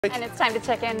And it's time to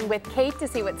check in with Kate to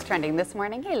see what's trending this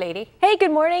morning. Hey, lady. Hey, good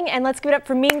morning, and let's give it up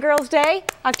for Mean Girls Day,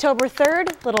 October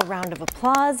 3rd. Little round of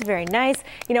applause, very nice.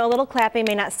 You know, a little clapping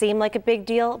may not seem like a big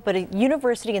deal, but a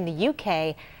university in the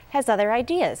UK has other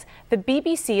ideas. The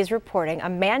BBC is reporting a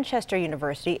Manchester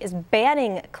university is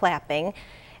banning clapping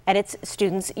at its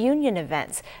students' union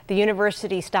events. The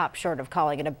university stopped short of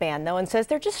calling it a ban, though, and says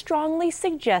they're just strongly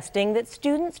suggesting that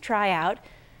students try out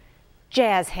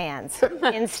jazz hands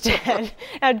instead.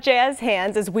 Now, jazz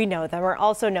hands, as we know them, are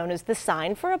also known as the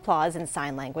sign for applause in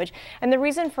sign language. And the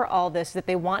reason for all this is that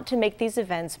they want to make these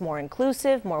events more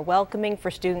inclusive, more welcoming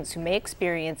for students who may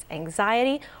experience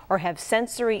anxiety or have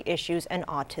sensory issues and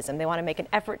autism. They want to make an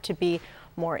effort to be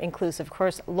more inclusive. Of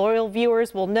course, loyal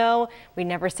viewers will know we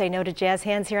never say no to jazz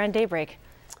hands here on Daybreak.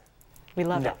 We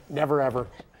love it. Never, ever.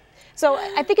 So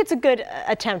I think it's a good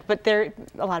attempt, but a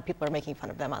lot of people are making fun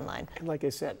of them online. And like I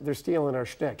said, they're stealing our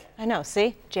shtick. I know,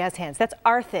 see? Jazz hands. That's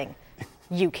our thing,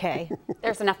 UK.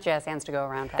 There's enough jazz hands to go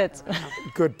around. That's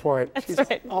good point. That's She's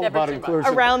right. all Never about too much.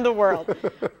 inclusion. Around the world.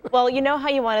 Well, you know how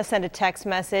you want to send a text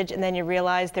message and then you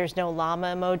realize there's no llama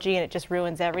emoji and it just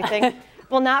ruins everything?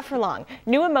 Well, not for long.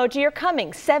 New emoji are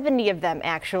coming, 70 of them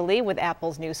actually, with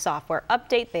Apple's new software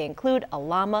update. They include a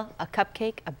llama, a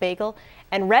cupcake, a bagel,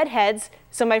 and redheads.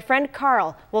 So my friend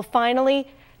Carl will finally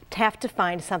have to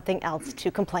find something else to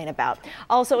complain about.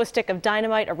 Also a stick of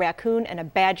dynamite, a raccoon, and a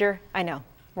badger. I know,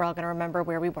 we're all going to remember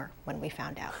where we were when we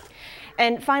found out.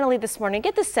 And finally this morning,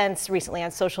 get the sense recently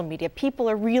on social media, people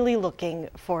are really looking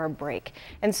for a break.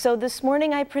 And so this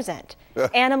morning I present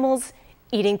Animals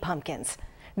Eating Pumpkins.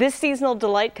 This seasonal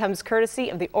delight comes courtesy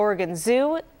of the Oregon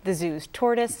Zoo, the zoo's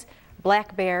tortoise,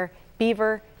 black bear,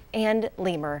 beaver, and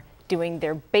lemur doing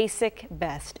their basic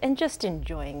best and just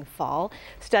enjoying fall.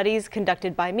 Studies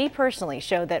conducted by me personally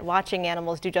show that watching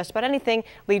animals do just about anything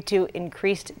lead to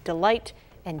increased delight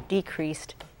and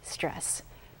decreased stress.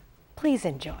 Please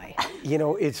enjoy. You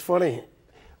know, it's funny.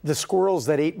 The squirrels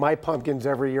that eat my pumpkins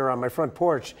every year on my front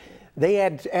porch, they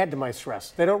add to my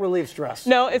stress. They don't relieve stress.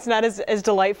 No, it's not as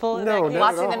delightful. No, not at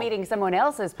Watching all. them eating someone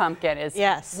else's pumpkin is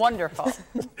wonderful.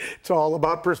 It's all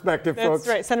about perspective, folks. That's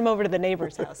right. Send them over to the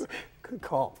neighbor's house. Good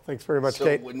call. Thanks very much, So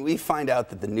Kate. when we find out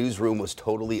that the newsroom was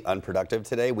totally unproductive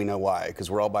today, we know why,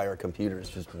 because we're all by our computers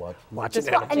just Watching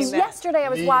And animals. yesterday I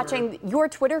was watching your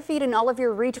Twitter feed and all of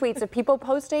your retweets of people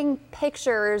posting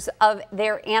pictures of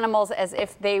their animals as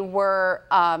if they were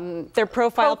Their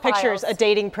profile profiles. pictures, a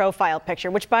dating profile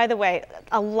picture, which, by the way,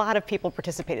 a lot of people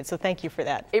participated, so thank you for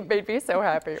that. It made me so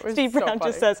happy. It was Steve so Brown funny.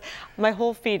 just says, my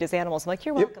whole feed is animals. I'm like,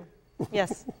 you're welcome.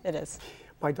 Yes, it is.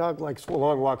 My dog likes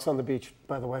long walks on the beach,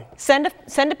 by the way. Send a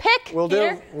pic, Will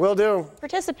Peter. do. Will do.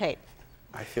 Participate.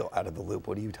 I feel out of the loop.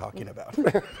 What are you talking about?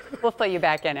 We'll fill you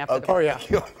back in after the Oh, yeah.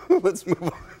 Let's move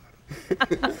on.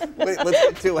 Wait, let's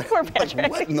get to it. Poor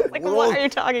Patrick. What in the Like, world? what are you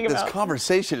talking about? This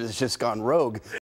conversation has just gone rogue.